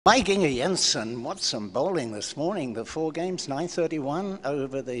Mai Ginge Jensen, what's some bowling this morning? The four games, 931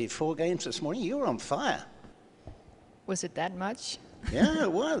 over the four games this morning. You were on fire. Was it that much? Yeah,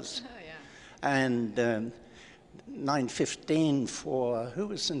 it was. Oh, yeah. And 915 for, who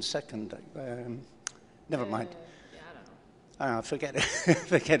was in second? Never mind. Yeah, I don't know. Forget it.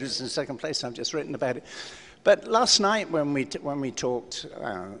 Forget it was in second place. I've just written about it. But last night when we talked,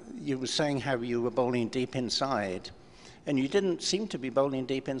 you were saying how you were bowling deep inside. And you didn't seem to be bowling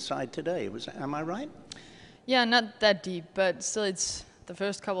deep inside today. Am I right? Yeah, not that deep, but still it's the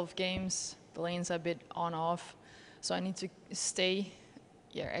first couple of games, the lanes are a bit on-off, so I need to stay,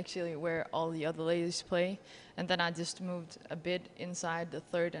 actually where all the other ladies play. And then I just moved a bit inside the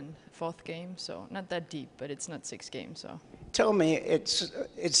third and fourth game, so not that deep, but it's not 6 games, so. Tell me,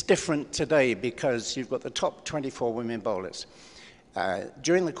 it's different today because you've got the top 24 women bowlers.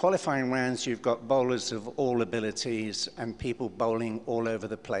 During the qualifying rounds, you've got bowlers of all abilities and people bowling all over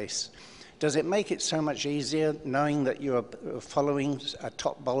the place. Does it make it so much easier knowing that you're following a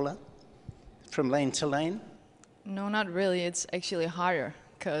top bowler from lane to lane? No, not really. It's actually harder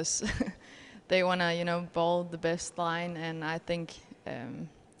because they want to, bowl the best line, and I think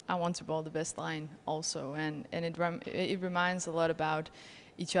I want to bowl the best line also. And it reminds a lot about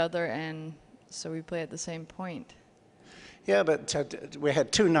each other, and so we play at the same point. Yeah, but we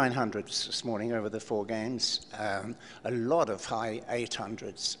had 2 900s this morning over the 4 games, a lot of high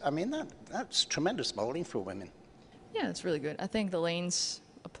 800s. I mean, that's tremendous bowling for women. Yeah, it's really good. I think the lanes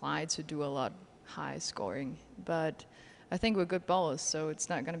apply to do a lot high scoring, but I think we're good bowlers, so it's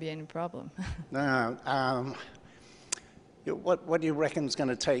not going to be any problem. No, what do you reckon is going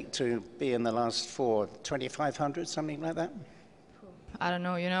to take to be in the last 4, 2,500, something like that? I don't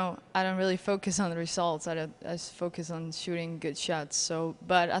know, I don't really focus on the results. I just focus on shooting good shots. So,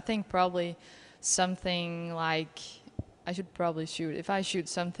 but I think probably something like, I should probably shoot, if I shoot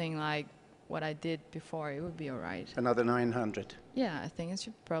something like what I did before, it would be all right. Another 900? Yeah, I think it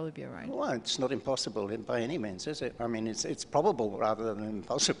should probably be all right. Well, it's not impossible by any means, is it? I mean, it's probable rather than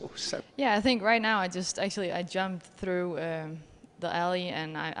impossible. So. Yeah, I think right now I jumped through the alley,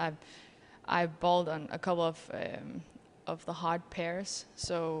 and I bowled on a couple of the hard pairs,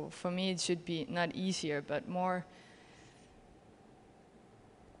 so for me it should be not easier but more,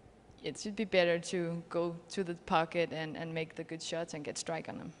 it should be better to go to the pocket and make the good shots and get strike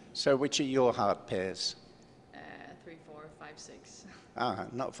on them. So which are your hard pairs? 3, 4, 5, 6.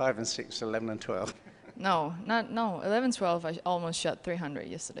 Not 5 and 6, 11 and 12. No, 11, 12 I almost shot 300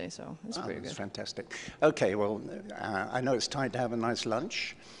 yesterday, so it's pretty good. That's fantastic. Okay, well, I know it's time to have a nice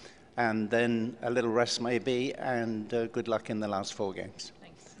lunch, and then a little rest maybe, and good luck in the last 4 games.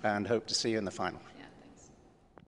 Thanks. And hope to see you in the final. Yeah.